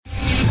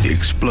the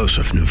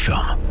explosive new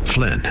film,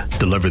 Flynn,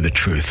 Deliver the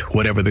Truth,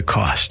 Whatever the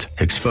Cost,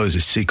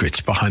 exposes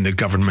secrets behind the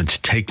government's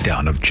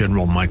takedown of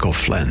General Michael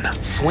Flynn.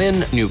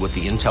 Flynn knew what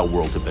the intel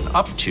world had been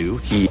up to.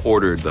 He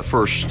ordered the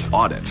first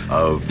audit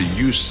of the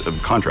use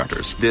of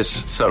contractors.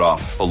 This set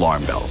off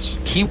alarm bells.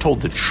 He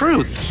told the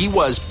truth. He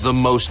was the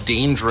most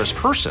dangerous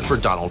person for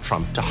Donald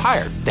Trump to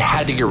hire. They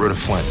had to get rid of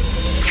Flynn.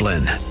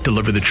 Flynn,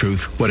 Deliver the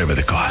Truth, Whatever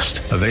the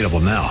Cost. Available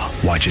now.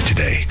 Watch it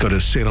today. Go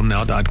to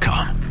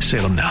salemnow.com.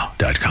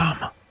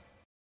 salemnow.com.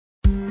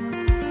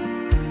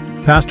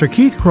 Pastor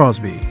Keith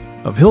Crosby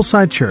of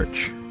Hillside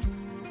Church.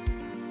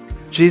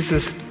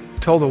 Jesus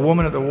told the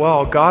woman at the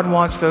well, God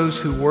wants those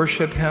who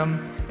worship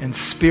Him in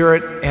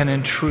spirit and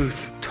in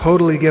truth,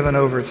 totally given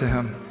over to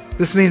Him.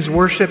 This means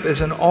worship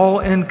is an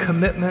all-in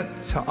commitment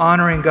to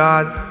honoring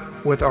God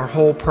with our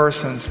whole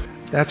persons.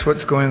 That's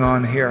what's going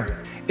on here.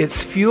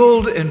 It's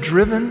fueled and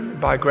driven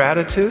by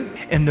gratitude,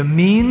 and the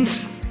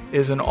means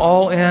is an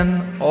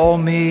all-in,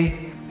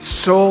 all-me,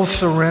 soul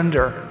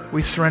surrender.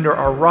 We surrender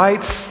our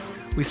rights,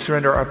 we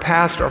surrender our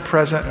past, our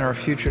present, and our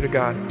future to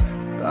God.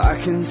 I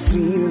can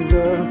see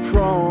the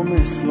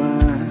promised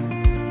land,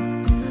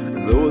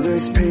 though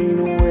there's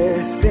pain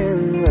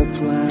within the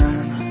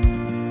plan.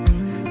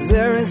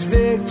 There is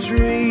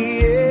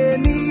victory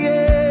in the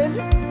end.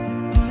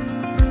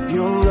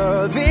 Your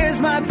love is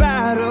my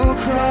battle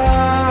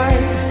cry,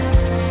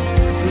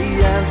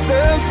 the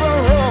anthem for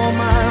all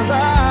my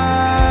life.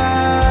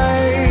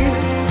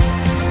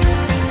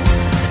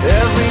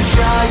 Every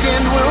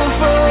giant will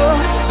fall,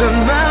 the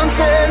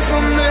mountains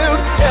will move,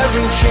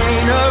 every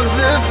chain of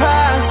the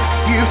past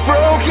you've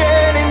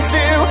broken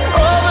into.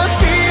 All the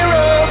fear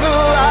of the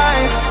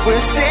lies,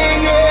 we're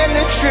singing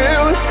the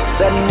truth,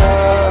 that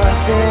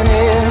nothing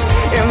is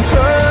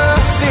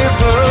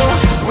impossible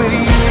with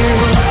you.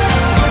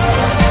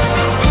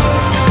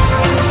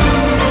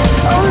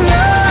 Oh,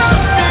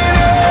 nothing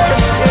is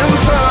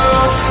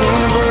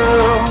impossible.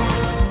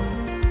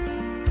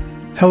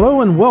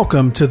 Hello and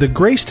welcome to the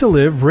Grace to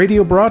Live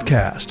radio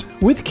broadcast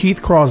with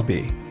Keith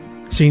Crosby,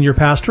 Senior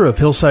Pastor of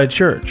Hillside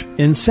Church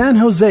in San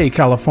Jose,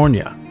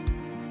 California.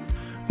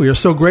 We are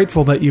so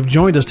grateful that you've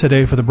joined us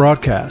today for the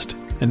broadcast,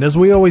 and as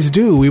we always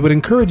do, we would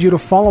encourage you to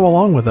follow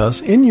along with us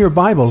in your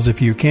Bibles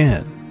if you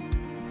can.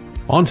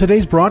 On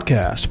today's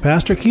broadcast,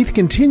 Pastor Keith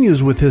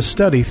continues with his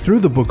study through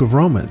the book of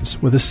Romans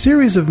with a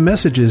series of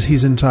messages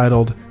he's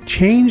entitled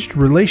Changed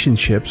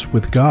Relationships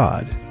with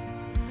God.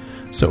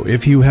 So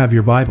if you have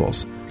your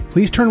Bibles,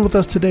 please turn with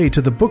us today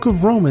to the book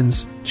of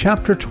Romans,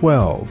 chapter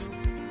 12.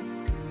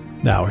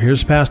 Now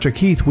here's Pastor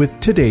Keith with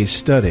today's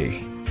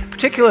study.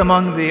 Particularly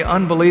among the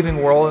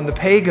unbelieving world and the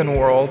pagan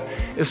world,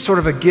 is sort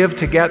of a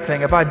give-to-get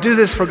thing. If I do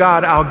this for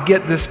God, I'll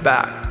get this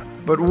back.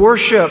 But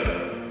worship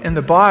in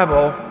the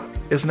Bible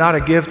is not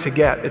a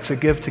give-to-get, it's a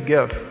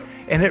give-to-give.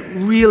 And it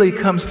really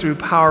comes through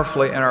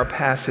powerfully in our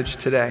passage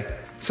today.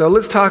 So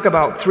let's talk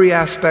about three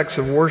aspects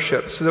of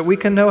worship so that we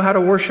can know how to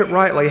worship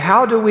rightly.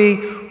 How do we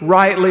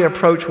rightly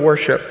approach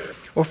worship?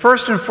 Well,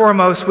 first and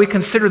foremost, we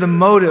consider the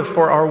motive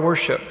for our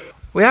worship.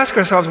 We ask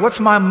ourselves, what's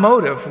my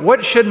motive?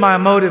 What should my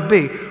motive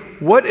be?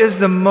 What is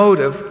the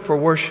motive for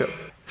worship?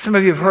 Some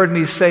of you have heard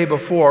me say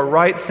before,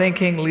 right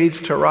thinking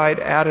leads to right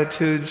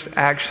attitudes,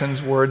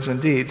 actions, words,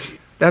 and deeds.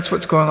 That's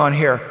what's going on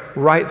here.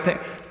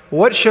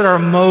 What should our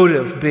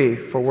motive be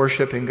for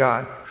worshiping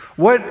God?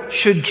 What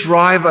should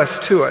drive us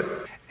to it?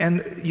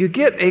 And you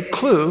get a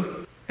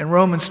clue in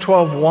Romans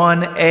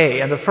 12:1a,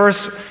 and the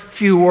first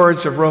few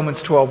words of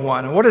Romans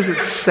 12:1. And what does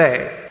it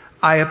say?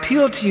 I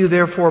appeal to you,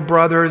 therefore,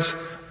 brothers,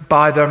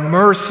 by the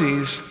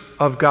mercies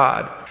of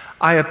God.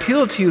 I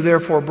appeal to you,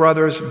 therefore,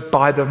 brothers,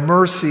 by the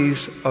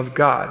mercies of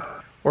God.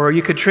 Or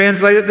you could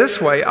translate it this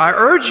way. I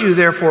urge you,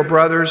 therefore,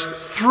 brothers,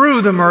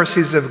 through the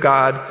mercies of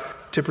God,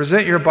 to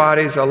present your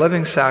bodies a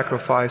living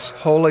sacrifice,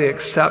 wholly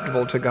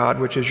acceptable to God,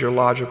 which is your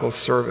logical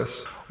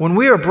service. When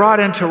we are brought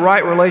into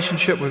right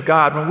relationship with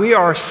God, when we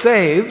are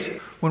saved,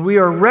 when we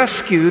are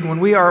rescued, when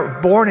we are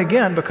born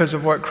again because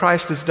of what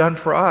Christ has done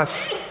for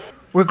us,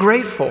 we're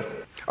grateful.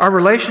 Our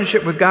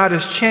relationship with God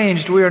has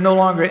changed. We are no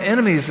longer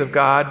enemies of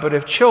God, but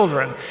of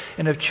children,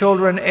 and if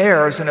children,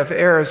 heirs, and if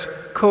heirs,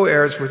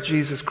 co-heirs with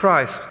Jesus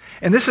Christ.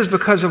 And this is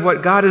because of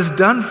what God has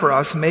done for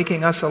us,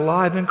 making us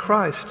alive in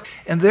Christ.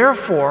 And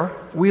therefore,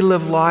 we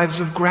live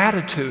lives of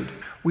gratitude.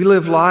 We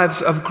live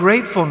lives of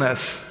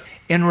gratefulness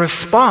in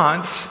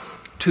response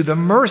to the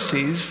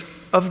mercies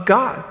of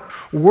God.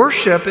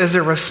 Worship is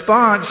a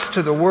response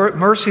to the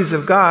mercies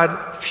of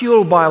God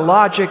fueled by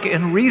logic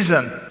and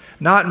reason,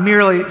 not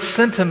merely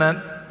sentiment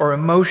or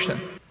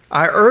emotion.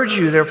 I urge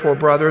you, therefore,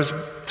 brothers,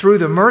 through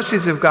the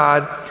mercies of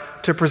God,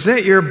 to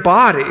present your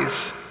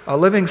bodies a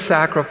living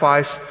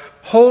sacrifice,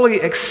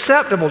 wholly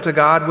acceptable to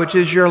God, which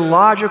is your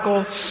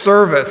logical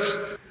service.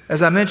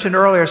 As I mentioned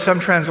earlier, some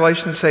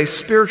translations say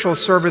spiritual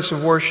service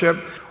of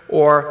worship,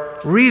 or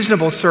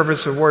reasonable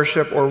service of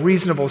worship, or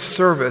reasonable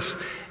service,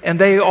 and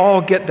they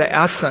all get the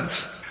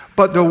essence.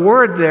 But the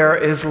word there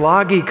is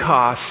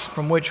logikos,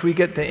 from which we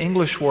get the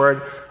English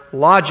word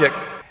logic,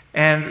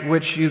 and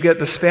which you get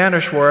the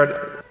Spanish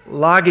word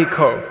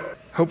logico.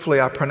 Hopefully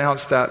I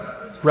pronounced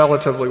that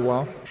relatively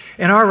well.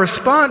 And our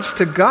response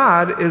to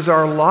God is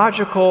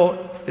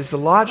the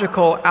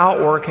logical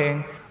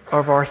outworking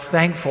of our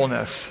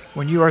thankfulness.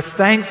 When you are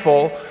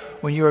thankful,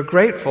 when you are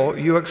grateful,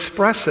 you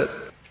express it.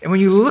 And when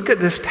you look at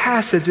this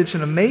passage, it's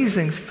an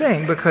amazing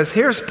thing, because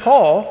here's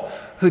Paul,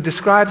 who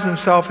describes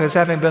himself as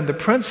having been the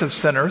prince of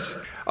sinners,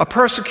 a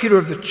persecutor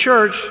of the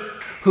church,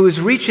 who is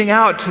reaching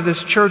out to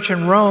this church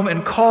in Rome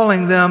and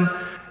calling them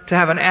to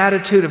have an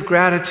attitude of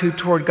gratitude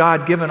toward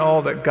God, given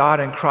all that God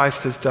in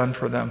Christ has done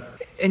for them.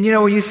 And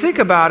when you think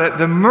about it,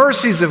 the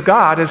mercies of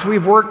God, as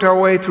we've worked our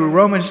way through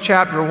Romans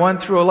chapter 1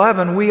 through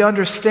 11, we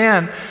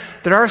understand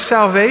that our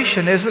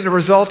salvation isn't a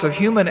result of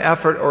human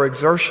effort or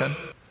exertion.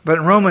 But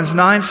in Romans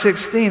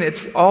 9:16,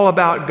 it's all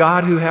about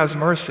God who has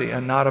mercy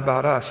and not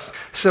about us.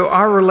 So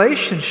our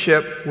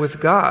relationship with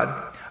God,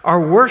 our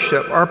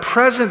worship, our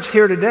presence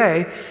here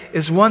today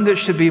is one that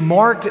should be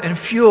marked and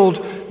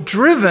fueled,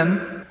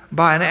 driven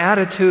by an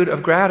attitude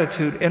of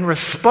gratitude in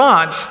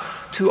response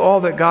to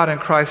all that God in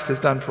Christ has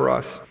done for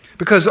us.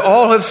 Because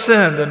all have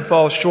sinned and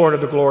fall short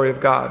of the glory of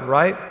God,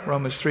 right?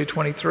 Romans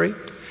 3:23.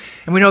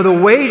 And we know the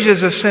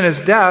wages of sin is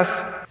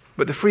death,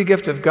 but the free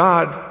gift of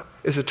God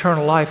is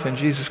eternal life in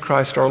Jesus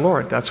Christ our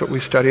Lord. That's what we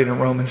studied in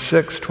Romans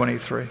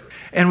 6:23.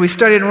 And we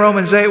studied in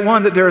Romans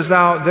 8:1 that there is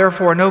now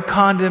therefore no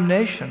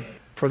condemnation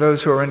for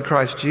those who are in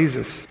Christ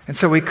Jesus. And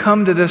so we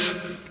come to this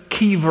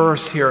key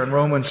verse here in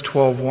Romans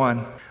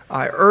 12:1.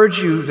 I urge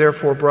you,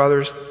 therefore,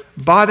 brothers,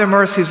 by the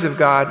mercies of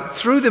God,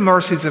 through the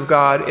mercies of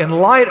God, in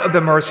light of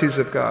the mercies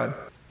of God,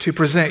 to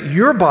present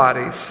your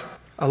bodies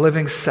a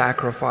living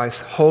sacrifice,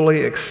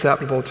 wholly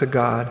acceptable to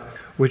God,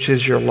 which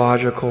is your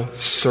logical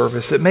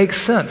service. It makes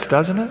sense,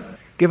 doesn't it?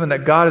 Given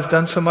that God has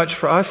done so much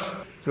for us,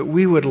 that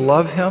we would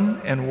love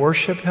Him and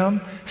worship Him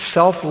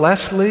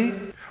selflessly.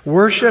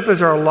 Worship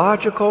is our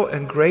logical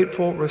and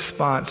grateful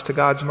response to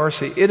God's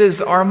mercy. It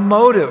is our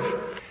motive.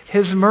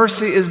 His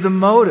mercy is the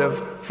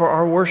motive for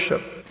our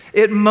worship.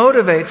 It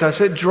motivates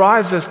us. It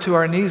drives us to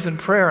our knees in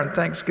prayer and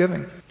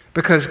thanksgiving.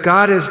 Because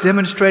God has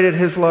demonstrated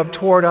His love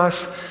toward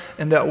us,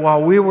 and that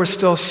while we were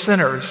still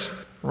sinners,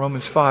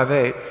 Romans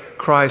 5:8,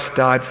 Christ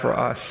died for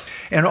us.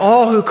 And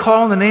all who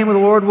call on the name of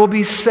the Lord will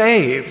be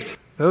saved.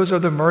 Those are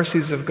the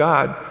mercies of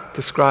God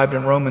described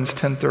in Romans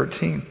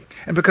 10:13.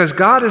 And because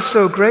God is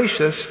so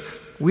gracious,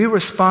 we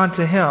respond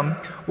to Him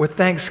with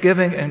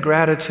thanksgiving and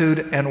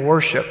gratitude and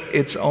worship.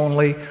 It's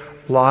only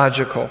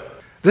logical.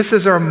 This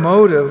is our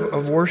motive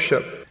of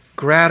worship.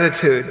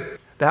 Gratitude.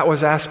 That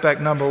was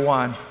aspect number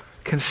one.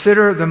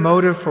 Consider the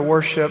motive for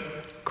worship,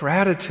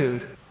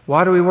 gratitude.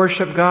 Why do we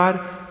worship God?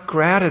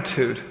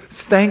 Gratitude.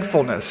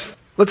 Thankfulness.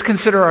 Let's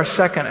consider our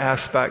second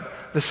aspect.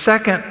 The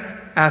second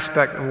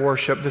aspect of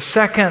worship, the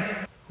second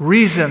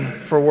reason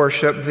for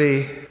worship,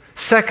 the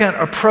second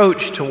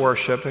approach to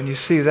worship, and you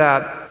see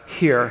that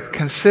here.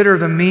 Consider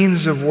the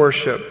means of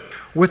worship.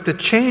 With the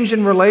change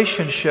in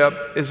relationship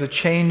is a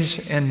change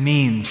in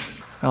means.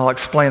 And I'll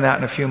explain that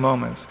in a few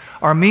moments.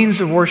 Our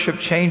means of worship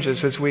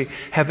changes as we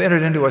have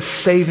entered into a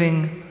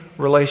saving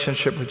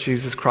relationship with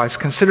Jesus Christ.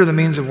 Consider the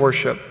means of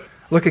worship.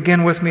 Look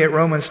again with me at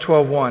Romans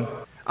 12:1.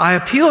 I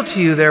appeal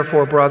to you,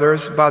 therefore,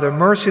 brothers, by the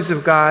mercies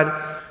of God,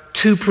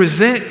 to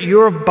present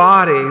your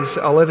bodies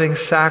a living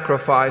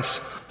sacrifice,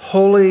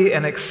 holy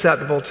and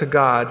acceptable to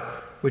God,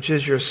 which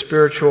is your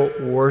spiritual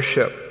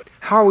worship.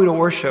 How are we to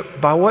worship?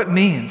 By what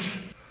means?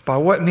 By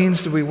what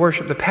means do we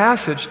worship? The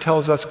passage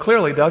tells us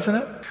clearly, doesn't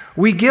it?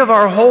 We give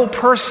our whole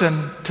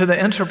person to the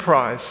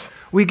enterprise.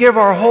 We give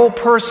our whole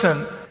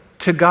person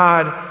to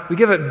God. We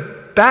give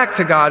it back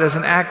to God as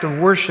an act of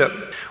worship.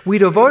 We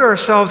devote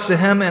ourselves to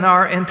Him in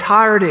our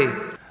entirety.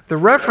 The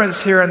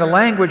reference here in the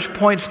language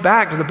points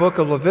back to the book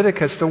of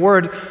Leviticus. The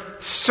word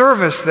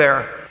service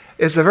there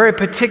is a very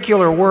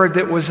particular word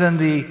that was in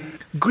the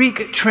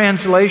Greek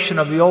translation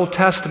of the Old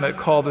Testament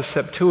called the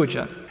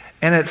Septuagint.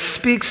 And it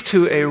speaks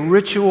to a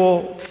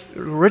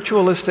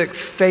ritualistic,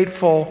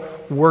 faithful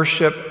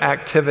worship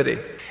activity,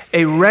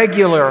 a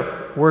regular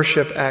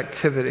worship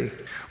activity.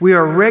 We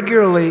are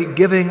regularly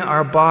giving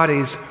our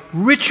bodies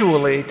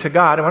ritually to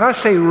God. And when I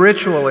say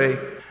ritually,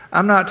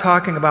 I'm not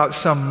talking about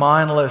some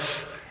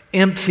mindless,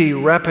 empty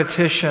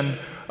repetition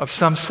of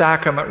some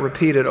sacrament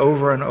repeated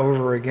over and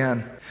over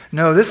again.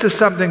 No, this is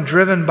something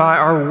driven by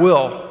our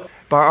will,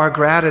 by our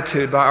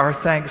gratitude, by our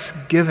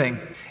thanksgiving.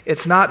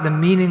 It's not the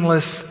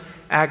meaningless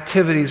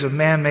activities of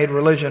man-made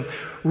religion.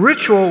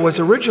 Ritual was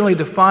originally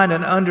defined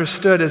and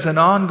understood as an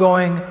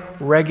ongoing,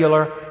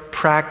 regular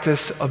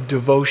practice of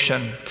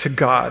devotion to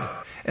God.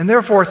 And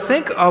therefore,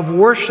 think of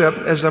worship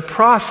as a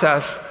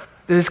process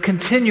that is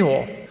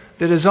continual,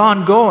 that is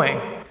ongoing,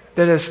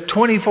 that is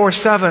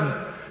 24/7,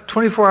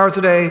 24 hours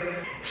a day,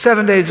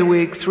 7 days a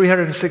week,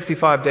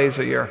 365 days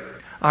a year.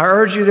 I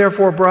urge you,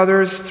 therefore,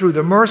 brothers, through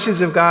the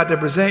mercies of God, to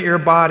present your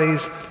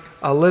bodies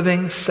a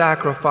living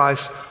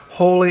sacrifice,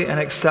 holy and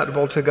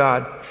acceptable to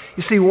God.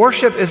 You see,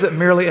 worship isn't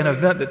merely an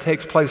event that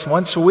takes place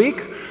once a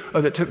week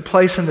or that took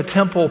place in the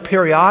temple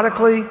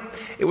periodically.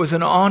 It was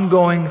an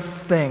ongoing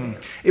thing.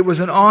 It was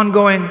an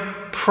ongoing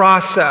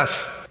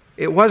process.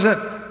 It wasn't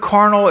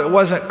carnal. It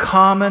wasn't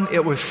common.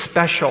 It was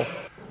special.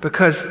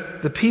 because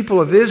the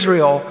people of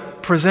Israel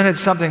presented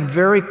something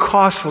very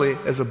costly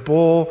as a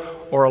bull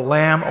or a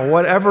lamb or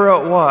whatever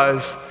it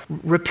was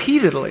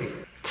repeatedly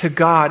to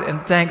God in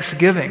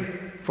thanksgiving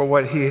for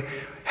what he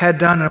had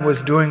done and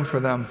was doing for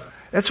them.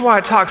 That's why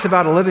it talks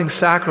about a living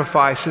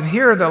sacrifice. And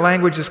here the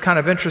language is kind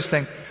of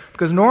interesting,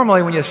 because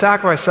normally when you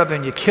sacrifice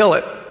something, you kill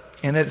it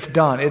and it's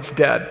done, it's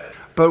dead.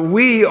 But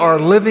we are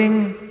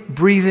living,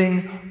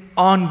 breathing,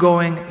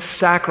 ongoing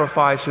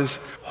sacrifices,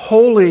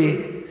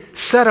 holy,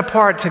 set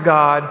apart to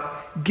God,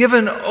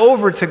 given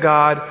over to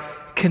God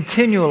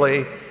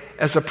continually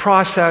as a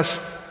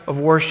process of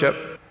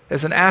worship,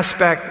 as an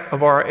aspect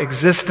of our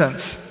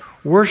existence.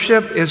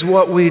 Worship is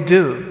what we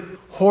do.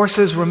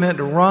 Horses were meant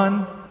to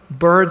run,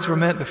 birds were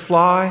meant to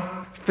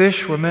fly,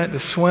 fish were meant to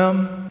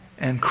swim,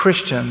 and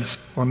Christians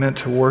were meant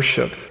to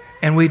worship.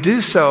 And we do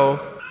so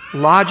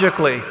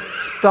logically,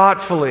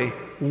 thoughtfully,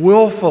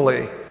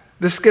 willfully.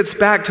 This gets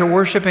back to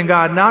worshiping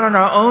God not in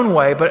our own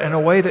way, but in a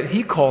way that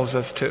He calls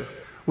us to.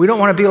 We don't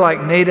want to be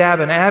like Nadab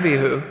and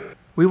Abihu.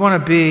 We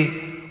want to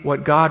be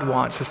what God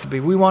wants us to be.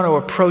 We want to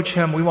approach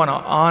Him. We want to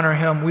honor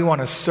Him. We want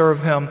to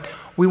serve Him.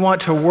 We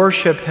want to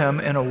worship Him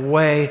in a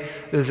way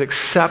that is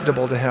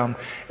acceptable to Him,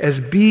 as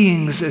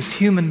beings, as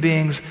human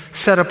beings,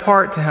 set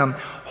apart to Him,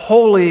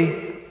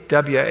 holy,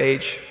 W-H-O-L-L-Y,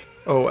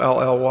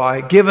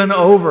 given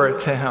over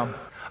to Him.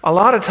 A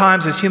lot of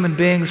times as human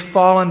beings,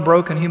 fallen,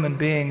 broken human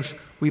beings,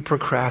 we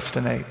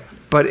procrastinate.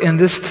 But in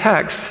this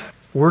text,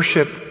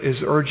 worship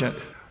is urgent.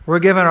 We're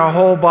giving our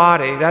whole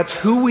body. That's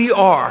who we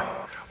are.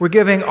 We're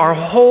giving our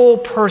whole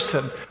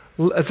person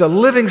as a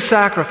living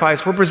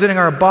sacrifice. We're presenting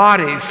our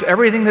bodies,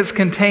 everything that's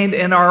contained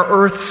in our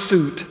earth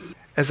suit,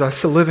 as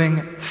a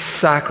living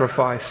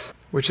sacrifice,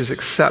 which is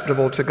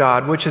acceptable to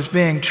God, which is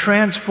being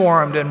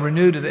transformed and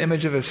renewed to the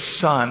image of His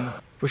Son,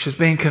 which is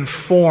being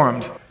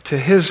conformed to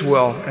His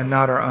will and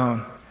not our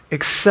own.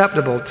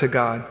 Acceptable to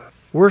God.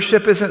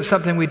 Worship isn't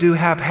something we do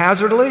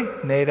haphazardly.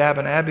 Nadab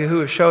and Abihu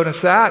have shown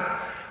us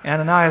that.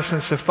 Ananias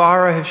and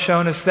Sapphira have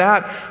shown us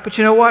that. But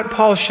you know what?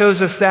 Paul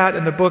shows us that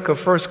in the book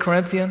of 1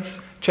 Corinthians,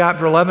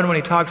 chapter 11, when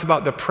he talks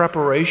about the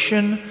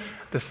preparation,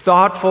 the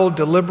thoughtful,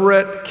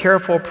 deliberate,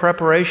 careful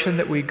preparation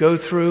that we go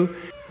through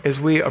as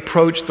we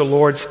approach the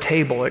Lord's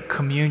table at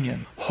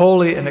communion,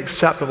 holy and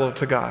acceptable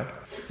to God.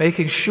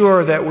 Making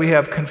sure that we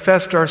have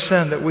confessed our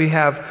sin, that we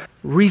have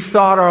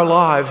rethought our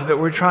lives, that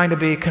we're trying to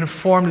be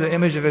conformed to the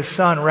image of His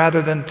Son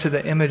rather than to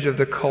the image of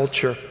the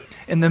culture.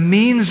 And the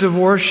means of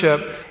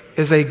worship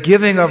is a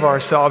giving of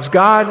ourselves.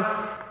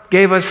 God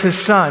gave us His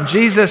Son.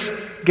 Jesus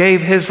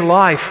gave His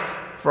life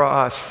for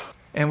us.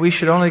 And we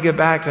should only give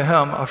back to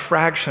Him a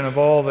fraction of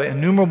all the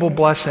innumerable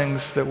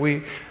blessings that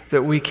we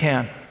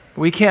can.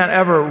 We can't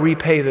ever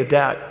repay the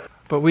debt,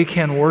 but we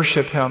can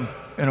worship Him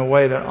in a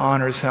way that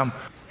honors Him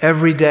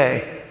every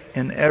day,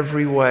 in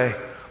every way,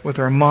 with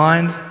our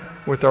mind,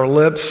 with our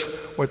lips,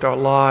 with our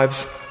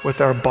lives, with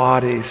our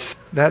bodies.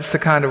 That's the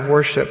kind of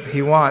worship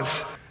He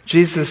wants.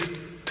 Jesus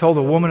told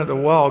the woman at the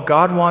well,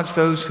 God wants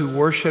those who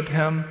worship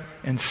Him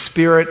in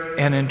spirit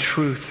and in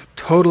truth,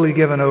 totally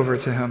given over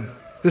to Him.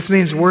 This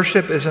means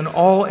worship is an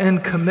all-in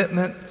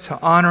commitment to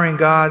honoring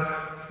God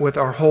with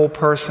our whole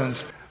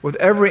persons, with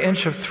every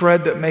inch of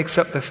thread that makes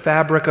up the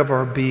fabric of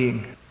our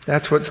being.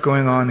 That's what's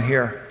going on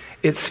here.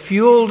 It's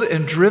fueled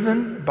and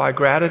driven by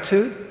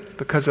gratitude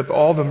because of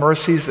all the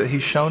mercies that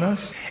He's shown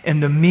us.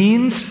 And the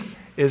means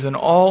is an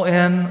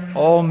all-in,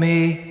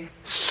 all-me,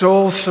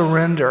 soul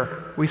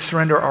surrender. We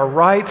surrender our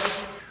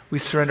rights, we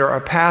surrender our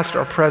past,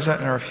 our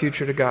present, and our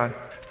future to God.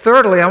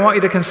 Thirdly, I want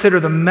you to consider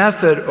the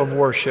method of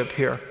worship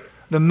here.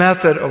 The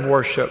method of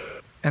worship.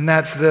 And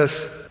that's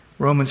this,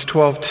 Romans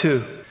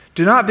 12:2.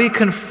 Do not be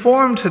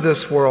conformed to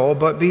this world,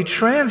 but be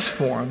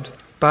transformed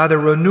by the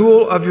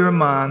renewal of your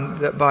mind,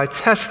 that by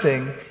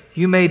testing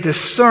you may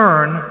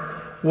discern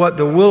what is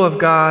the will of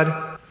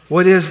God,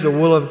 what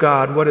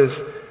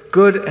is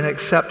good and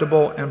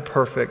acceptable and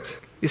perfect.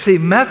 You see,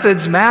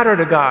 methods matter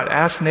to God.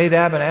 Ask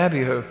Nadab and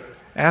Abihu.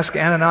 Ask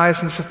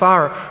Ananias and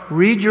Sapphira.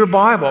 Read your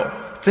Bible.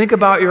 Think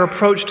about your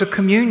approach to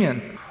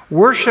communion.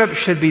 Worship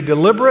should be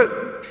deliberate.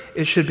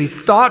 It should be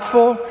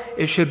thoughtful.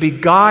 It should be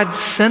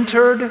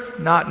God-centered,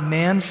 not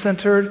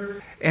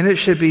man-centered. And it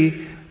should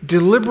be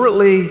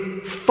deliberately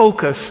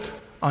focused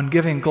on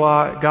giving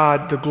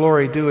God the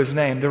glory due His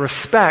name, the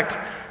respect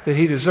that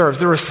He deserves,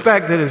 the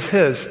respect that is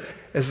His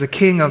as the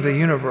King of the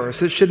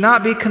universe. It should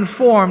not be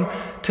conformed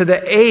to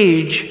the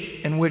age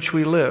in which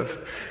we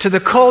live, to the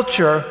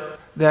culture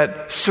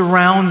that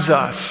surrounds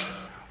us.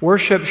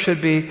 Worship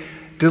should be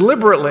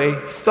deliberately,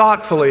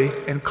 thoughtfully,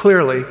 and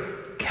clearly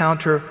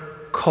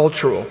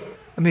counter-cultural.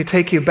 Let me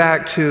take you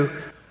back to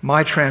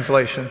my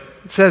translation.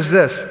 It says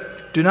this,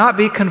 do not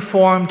be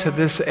conformed to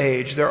this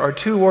age. There are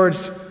two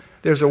words.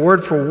 There's a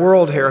word for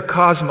world here,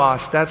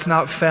 cosmos. That's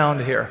not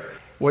found here.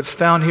 What's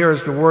found here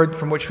is the word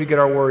from which we get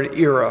our word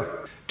era.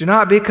 Do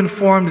not be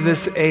conformed to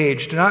this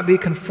age. Do not be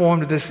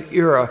conformed to this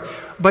era.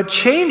 But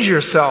change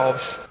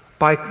yourselves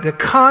by the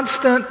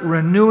constant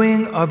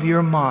renewing of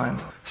your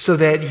mind, so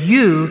that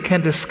you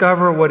can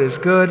discover what is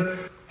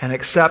good and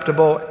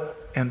acceptable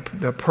and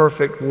the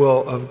perfect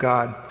will of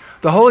God.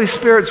 The Holy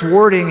Spirit's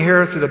wording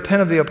here through the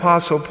pen of the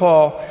Apostle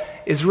Paul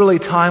is really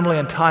timely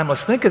and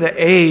timeless. Think of the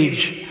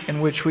age in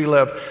which we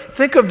live.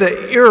 Think of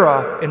the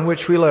era in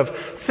which we live.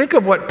 Think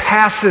of what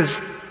passes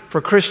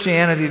for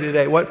Christianity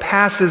today, what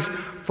passes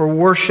for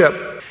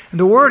worship. And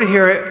the word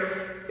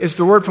here is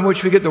the word from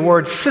which we get the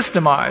word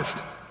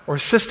systemized or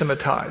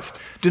systematized.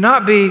 Do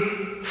not be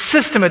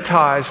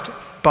systematized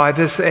by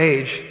this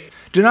age.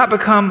 Do not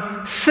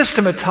become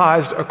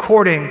systematized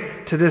according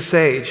to this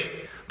age,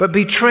 but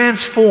be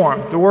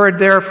transformed. The word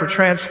there for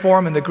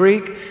transform in the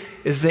Greek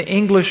is the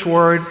English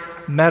word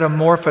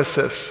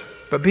metamorphosis.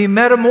 But be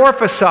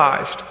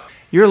metamorphosized.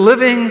 You're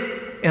living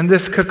in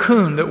this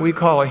cocoon that we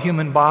call a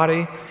human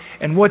body,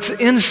 and what's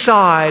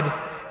inside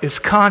is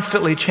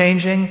constantly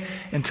changing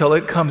until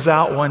it comes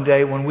out one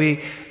day when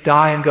we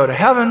die and go to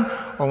heaven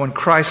or when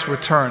Christ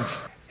returns.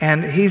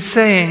 And he's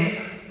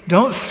saying,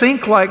 don't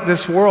think like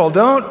this world.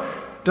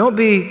 Don't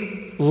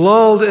be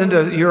lulled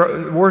into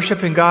your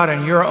worshiping God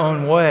in your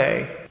own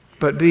way,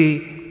 but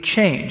be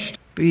changed,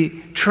 be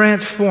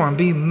transformed,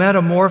 be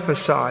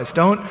metamorphosized.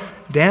 Don't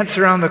dance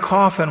around the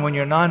coffin when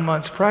you're 9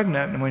 months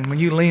pregnant, and when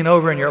you lean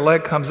over and your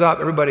leg comes up,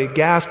 everybody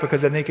gasps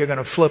because they think you're going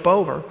to flip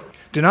over.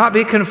 Do not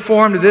be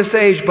conformed to this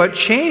age, but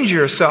change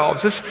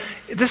yourselves.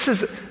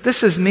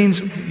 This means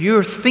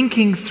you're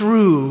thinking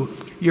through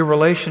your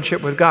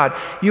relationship with God.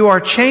 You are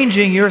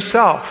changing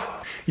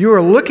yourself. You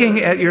are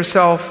looking at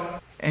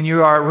yourself and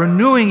you are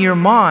renewing your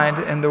mind.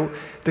 And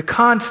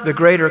the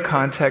greater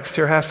context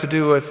here has to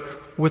do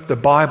with the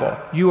Bible.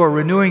 You are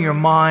renewing your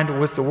mind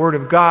with the Word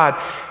of God.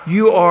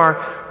 You are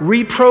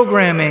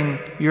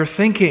reprogramming your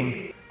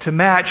thinking to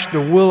match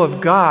the will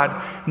of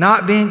God,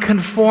 not being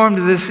conformed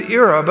to this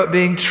era, but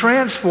being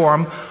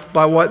transformed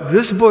by what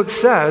this book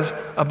says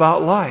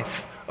about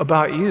life,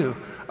 about you,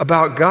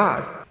 about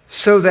God,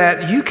 so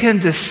that you can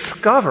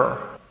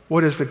discover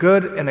what is the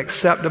good and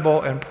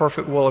acceptable and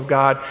perfect will of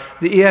God.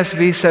 The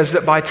ESV says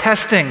that by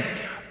testing,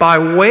 by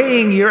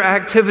weighing your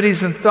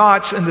activities and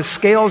thoughts in the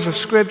scales of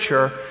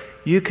Scripture,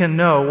 you can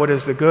know what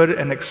is the good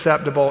and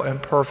acceptable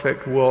and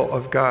perfect will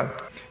of God.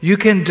 You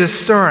can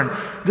discern.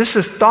 This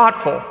is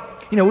thoughtful.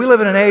 You know, we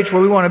live in an age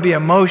where we want to be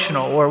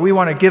emotional, where we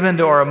want to give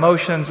into our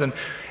emotions, and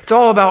it's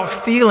all about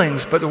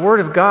feelings, but the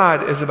Word of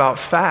God is about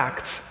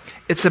facts.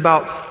 It's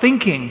about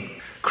thinking.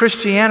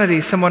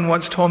 Christianity, someone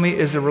once told me,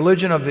 is a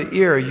religion of the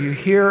ear. You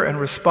hear and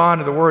respond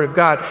to the Word of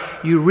God.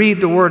 You read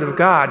the Word of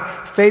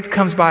God. Faith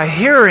comes by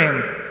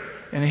hearing,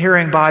 and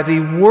hearing by the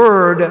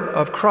Word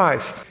of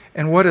Christ.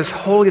 And what is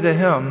holy to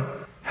Him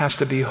has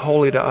to be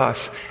holy to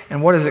us.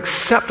 And what is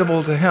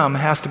acceptable to Him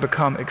has to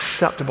become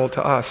acceptable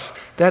to us.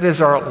 That is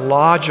our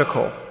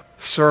logical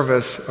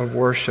service of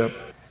worship.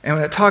 And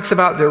when it talks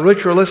about the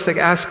ritualistic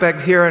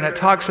aspect here, and it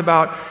talks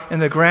about in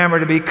the grammar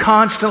to be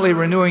constantly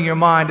renewing your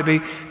mind, to be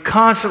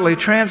constantly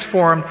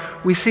transformed,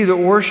 we see that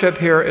worship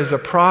here is a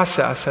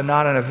process and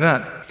not an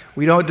event.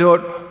 We don't do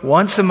it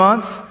once a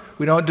month.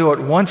 We don't do it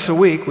once a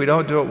week. We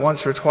don't do it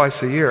once or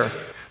twice a year.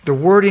 The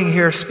wording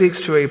here speaks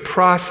to a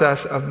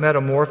process of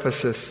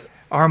metamorphosis.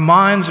 Our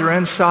minds are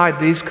inside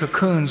these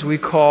cocoons we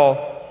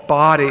call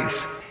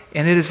bodies,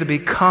 and it is to be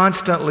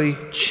constantly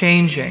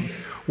changing.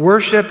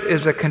 Worship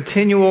is a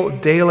continual,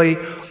 daily,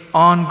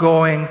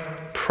 ongoing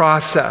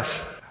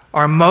process.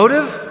 Our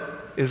motive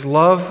is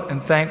love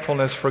and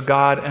thankfulness for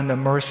God and the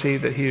mercy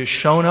that He has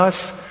shown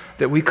us,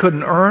 that we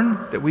couldn't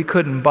earn, that we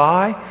couldn't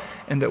buy,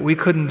 and that we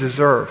couldn't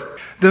deserve.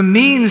 The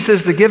means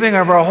is the giving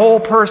of our whole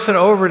person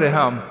over to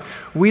Him.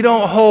 We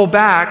don't hold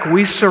back,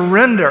 we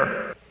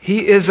surrender.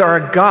 He is our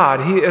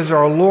God, He is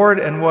our Lord,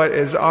 and what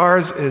is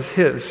ours is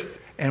His.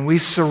 And we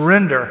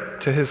surrender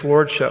to His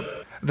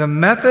Lordship. The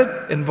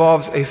method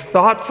involves a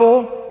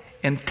thoughtful,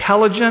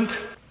 intelligent,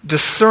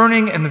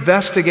 discerning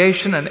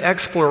investigation and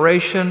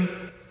exploration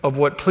of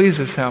what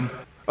pleases Him,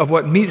 of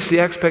what meets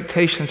the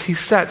expectations He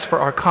sets for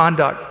our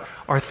conduct,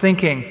 our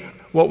thinking,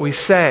 what we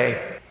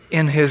say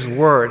in His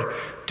Word.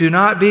 Do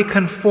not be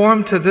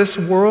conformed to this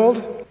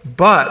world,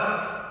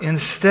 but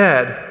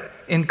instead,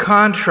 in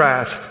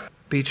contrast,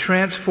 be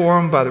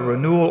transformed by the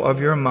renewal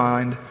of your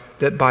mind,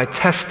 that by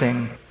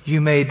testing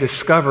you may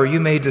discover, you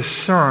may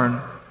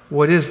discern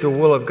what is the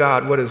will of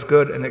God, what is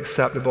good and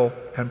acceptable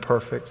and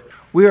perfect.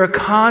 We are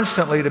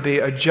constantly to be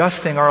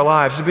adjusting our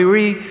lives, to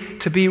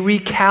be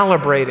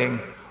recalibrating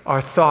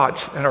our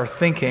thoughts and our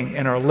thinking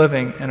and our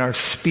living and our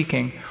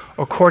speaking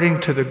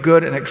according to the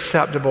good and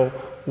acceptable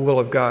will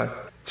of God.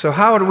 So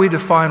how do we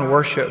define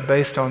worship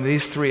based on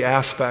these three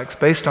aspects,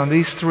 based on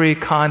these three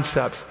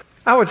concepts?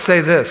 I would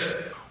say this: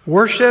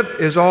 worship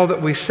is all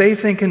that we say,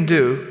 think, and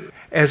do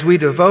as we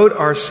devote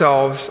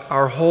ourselves,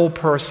 our whole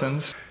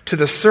persons, to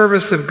the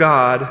service of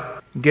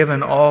God,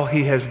 given all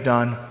He has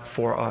done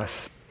for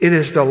us. It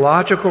is the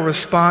logical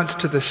response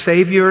to the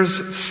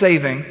Savior's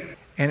saving,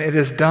 and it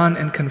is done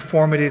in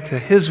conformity to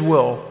His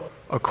will,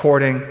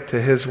 according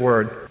to His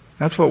Word.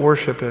 That's what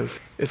worship is.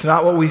 It's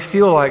not what we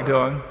feel like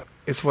doing.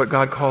 It's what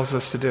God calls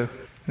us to do.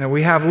 Now,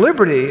 we have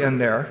liberty in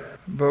there,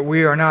 but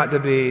we are not to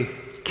be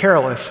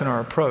careless in our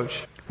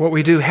approach. What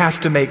we do has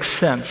to make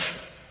sense.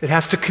 It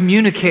has to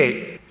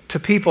communicate to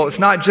people. It's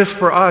not just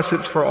for us,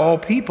 it's for all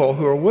people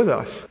who are with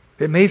us.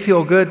 It may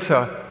feel good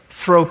to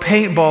throw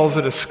paintballs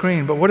at a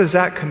screen, but what does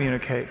that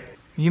communicate?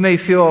 You may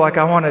feel like,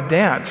 I want to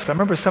dance. I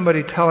remember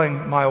somebody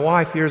telling my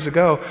wife years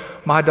ago,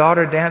 my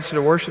daughter danced at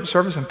a worship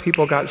service and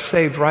people got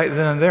saved right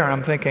then and there. And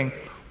I'm thinking,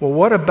 well,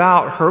 what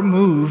about her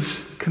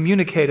moves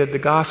communicated the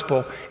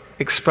gospel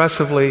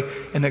expressively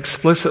and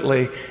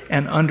explicitly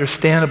and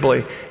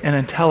understandably and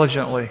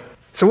intelligently?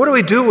 So what do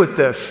we do with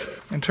this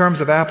in terms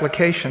of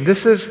application?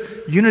 This is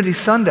Unity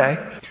Sunday.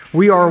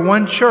 We are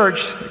one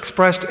church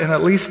expressed in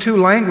at least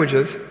two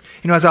languages.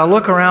 You know, as I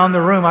look around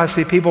the room, I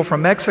see people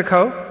from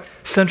Mexico,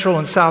 Central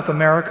and South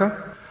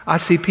America. I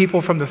see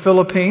people from the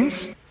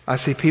Philippines. I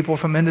see people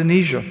from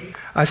Indonesia.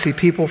 I see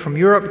people from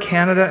Europe,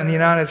 Canada, and the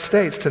United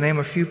States, to name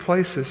a few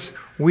places.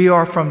 We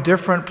are from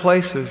different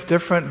places,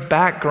 different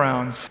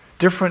backgrounds,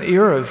 different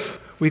eras.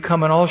 We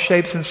come in all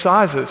shapes and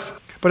sizes.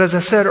 But as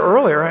I said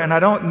earlier, and I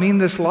don't mean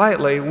this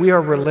lightly, we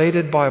are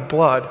related by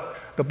blood,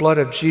 the blood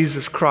of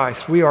Jesus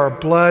Christ. We are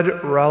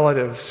blood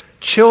relatives,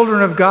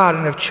 children of God,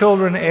 and of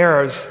children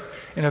heirs,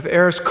 and of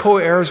heirs,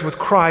 co-heirs with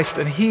Christ,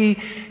 and He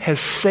has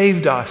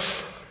saved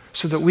us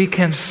so that we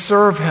can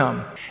serve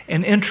Him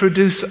and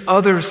introduce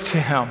others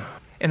to Him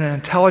in an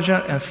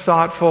intelligent and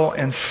thoughtful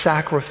and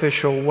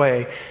sacrificial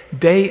way,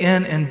 day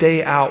in and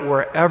day out,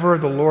 wherever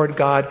the Lord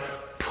God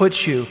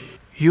puts you.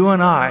 You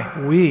and I,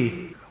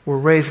 we were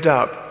raised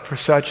up for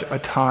such a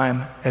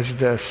time as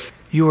this.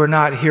 You are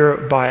not here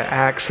by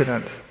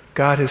accident.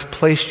 God has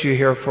placed you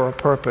here for a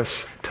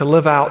purpose, to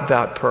live out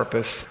that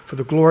purpose, for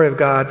the glory of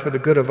God, for the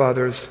good of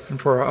others, and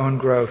for our own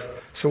growth.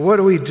 So what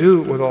do we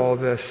do with all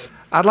of this?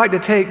 I'd like to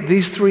take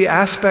these three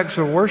aspects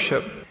of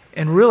worship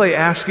and really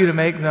ask you to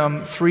make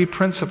them three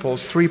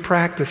principles, three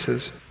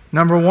practices.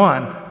 Number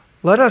one,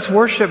 let us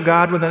worship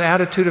God with an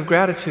attitude of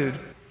gratitude.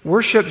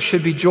 Worship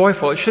should be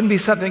joyful. It shouldn't be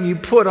something you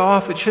put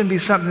off. It shouldn't be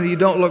something that you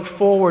don't look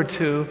forward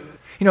to.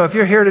 You know, if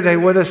you're here today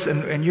with us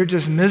and you're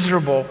just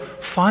miserable,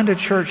 find a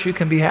church you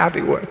can be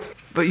happy with.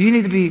 But you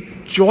need to be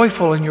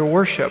joyful in your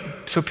worship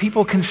so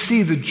people can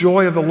see the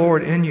joy of the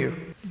Lord in you.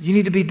 You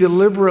need to be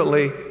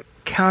deliberately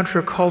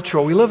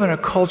countercultural. We live in a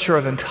culture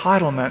of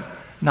entitlement,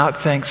 not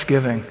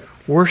thanksgiving.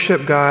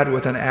 Worship God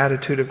with an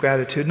attitude of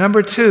gratitude.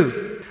 Number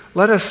two,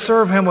 let us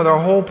serve Him with our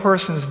whole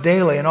persons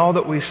daily in all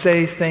that we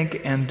say, think,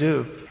 and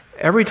do.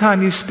 Every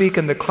time you speak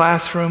in the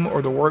classroom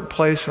or the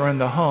workplace or in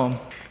the home,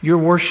 you're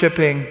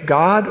worshiping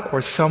God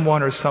or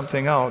someone or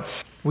something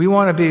else. We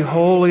want to be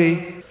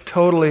wholly,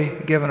 totally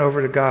given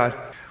over to God.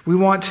 We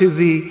want to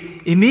be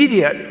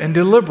immediate and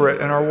deliberate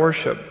in our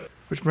worship,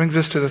 which brings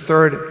us to the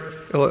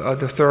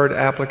third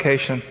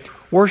application.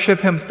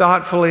 Worship Him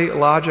thoughtfully,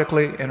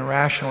 logically, and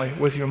rationally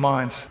with your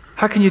minds.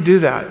 How can you do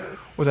that?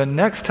 Well, the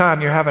next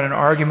time you're having an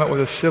argument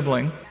with a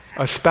sibling,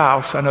 a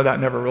spouse, I know that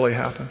never really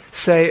happens,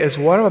 say, is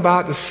what I'm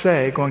about to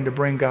say going to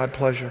bring God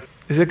pleasure?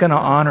 Is it going to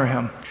honor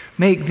Him?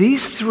 Make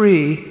these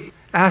three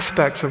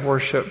aspects of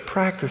worship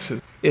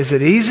practices. Is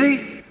it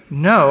easy?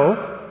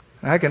 No.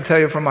 I can tell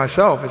you for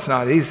myself it's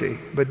not easy,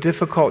 but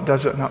difficult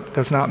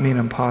does not mean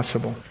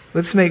impossible.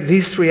 Let's make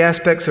these three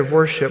aspects of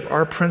worship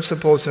our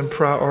principles and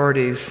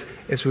priorities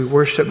as we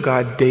worship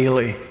God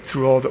daily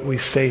through all that we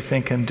say,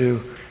 think, and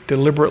do.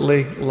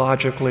 Deliberately,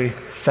 logically,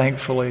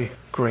 thankfully,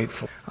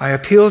 grateful. I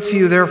appeal to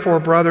you, therefore,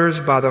 brothers,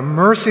 by the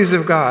mercies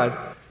of God,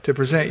 to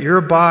present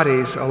your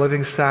bodies a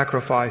living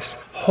sacrifice,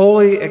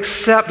 wholly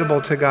acceptable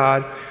to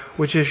God,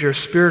 which is your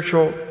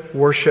spiritual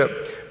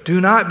worship. Do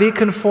not be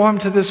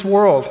conformed to this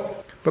world,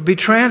 but be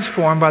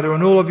transformed by the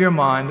renewal of your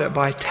mind, that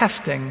by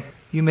testing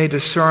you may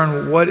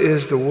discern what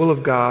is the will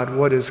of God,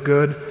 what is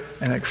good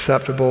and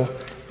acceptable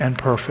and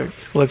perfect.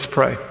 Let's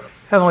pray.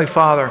 Heavenly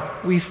Father,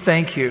 we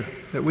thank you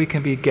that we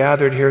can be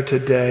gathered here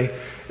today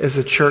as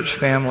a church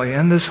family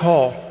in this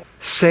hall,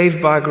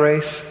 saved by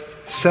grace,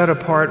 set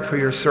apart for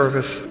your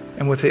service,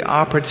 and with the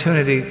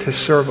opportunity to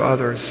serve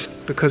others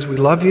because we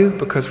love you,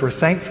 because we're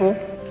thankful,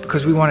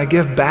 because we want to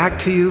give back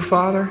to you,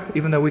 Father,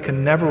 even though we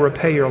can never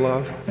repay your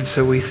love. And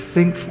so we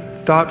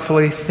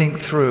thoughtfully think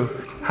through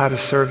how to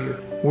serve you,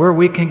 where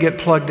we can get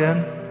plugged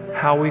in,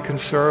 how we can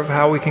serve,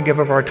 how we can give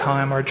of our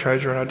time, our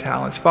treasure, and our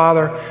talents.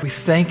 Father, we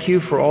thank you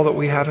for all that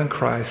we have in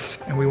Christ,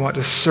 and we want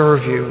to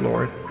serve you,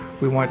 Lord.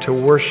 We want to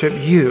worship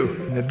you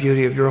in the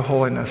beauty of your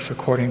holiness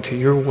according to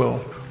your will,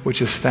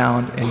 which is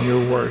found in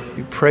your word.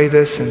 We pray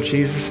this in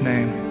Jesus'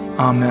 name.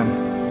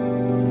 Amen.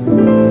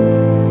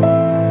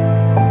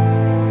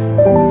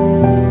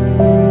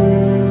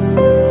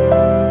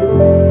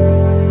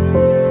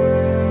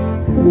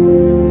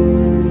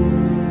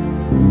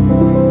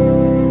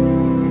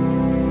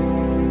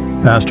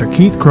 Pastor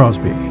Keith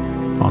Crosby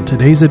on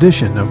today's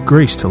edition of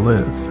Grace to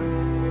Live.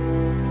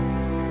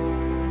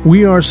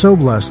 We are so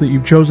blessed that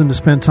you've chosen to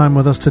spend time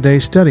with us today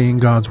studying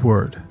God's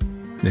Word.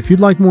 And if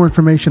you'd like more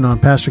information on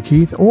Pastor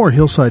Keith or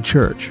Hillside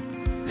Church,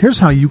 here's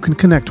how you can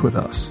connect with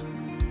us.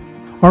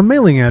 Our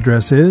mailing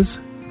address is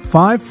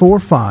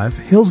 545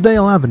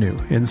 Hillsdale Avenue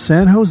in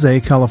San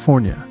Jose,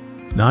 California,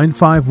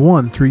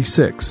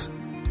 95136.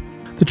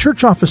 The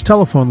church office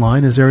telephone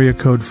line is area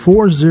code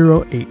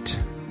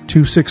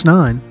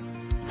 408-269-4669.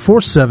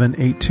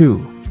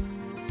 888-866-4782.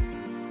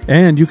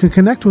 And you can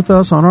connect with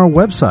us on our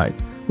website,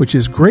 which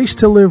is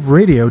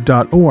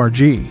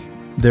gracetoliveradio.org.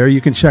 There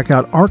you can check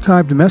out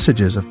archived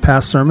messages of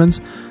past sermons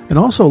and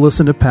also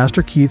listen to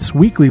Pastor Keith's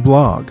weekly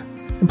blog.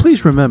 And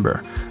please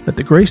remember that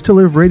the Grace to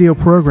Live radio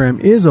program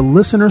is a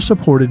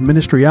listener-supported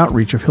ministry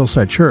outreach of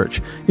Hillside Church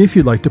if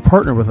you'd like to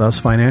partner with us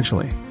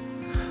financially.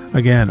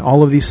 Again,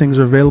 all of these things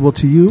are available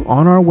to you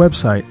on our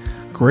website,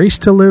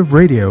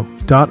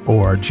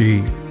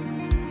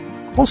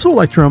 gracetoliveradio.org. Also, I'd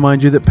like to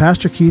remind you that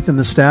Pastor Keith and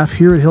the staff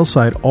here at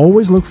Hillside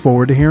always look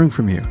forward to hearing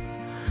from you.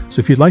 So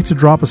if you'd like to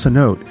drop us a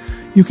note,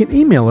 you can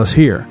email us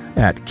here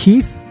at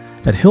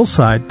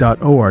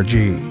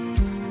keith@hillside.org.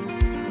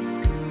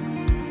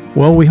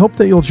 Well, we hope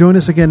that you'll join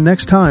us again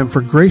next time for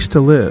Grace to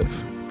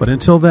Live. But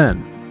until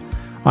then,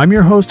 I'm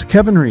your host,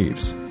 Kevin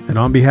Reeves, and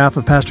on behalf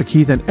of Pastor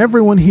Keith and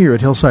everyone here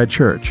at Hillside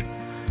Church,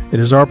 it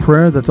is our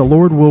prayer that the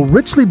Lord will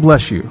richly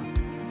bless you.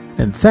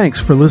 And thanks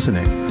for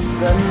listening.